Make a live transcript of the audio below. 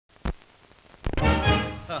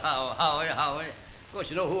How? Of course,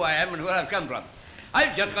 you know who I am and where I've come from.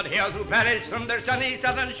 I've just got here through Paris from their sunny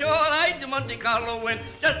southern shore. I to Monte Carlo went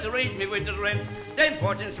just to raise me with the rent. Then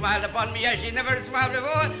fortune smiled upon me as she never smiled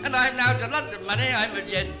before, and I've now got lots of money, I'm a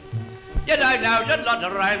gent. Yet I've now got lots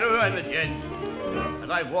of rider, I'm a gent. As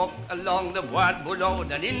I walked along the Bois de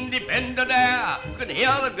Boulogne, an independent air, could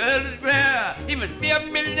hear the girls swear, he must be a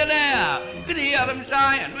millionaire. Could hear them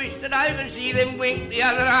sigh and wish that I could see them wink the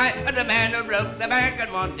other eye at the man who broke the bank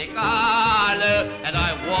at Monte Carlo. And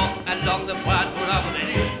I walked along the Bois de Boulogne, an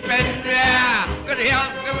independent air, could hear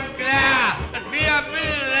them glare, and be a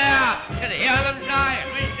millionaire. Could hear them sigh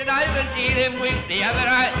and wish that I could see them wink the other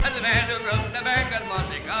eye at the man who broke the bank at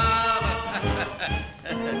Monte Carlo.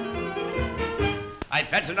 I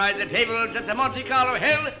patronized the tables at the Monte Carlo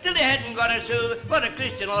Hill till they hadn't got a sou for a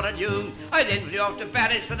Christian or a Jew. I then flew off to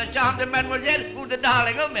Paris for the charmed mademoiselle, who's the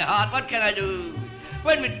darling of my heart. What can I do?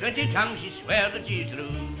 When with 20 tongues she swears that she's true.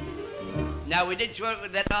 Now we did swear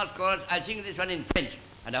with that last chorus. I'll sing this one in French,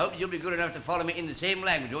 and I hope you'll be good enough to follow me in the same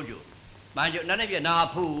language, won't you? Mind you, none of you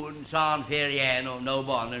Napoon, San Ferrier, no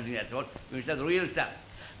bon, anything of that sort. You said the real stuff.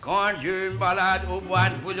 Quand je me balade au bois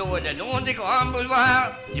de Boulogne, le long des grands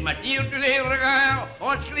boulevards, je m'attire tous les regards,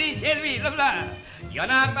 on se crie, c'est lui, le v'là. Il y en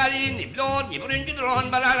a pas ni blonde, ni brune, ni blonde,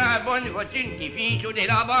 balade à bonne fortune qui fiche au de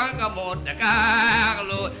la banque à Monte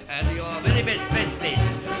Carlo. And your very best French, please.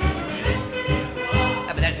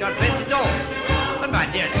 But that's not French at all. But my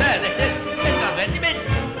dear sir, that's not French, a bit.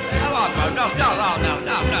 Oh, no.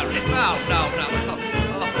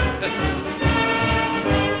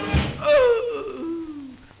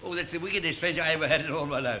 Oh, that's the wickedest French I ever had in all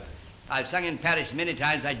my life. I've sung in Paris many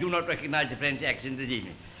times. I do not recognize the French accent this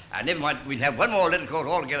evening. Never mind, we'll have one more little chorus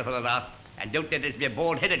altogether for the laugh. And don't let this be a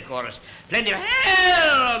bald-headed chorus. Plenty of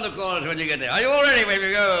hell on the chorus when you get there. Are you all ready? Here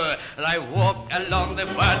we go. And I walked along the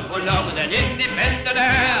Bois de Boulogne with an independent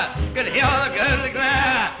air. Could hear the girls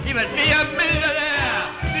glare. He must be a millionaire.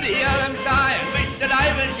 Could hear them sigh and wish that I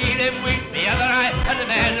would see them wink the other eye. And the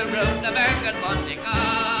man who wrote the bank at Monte Carlo.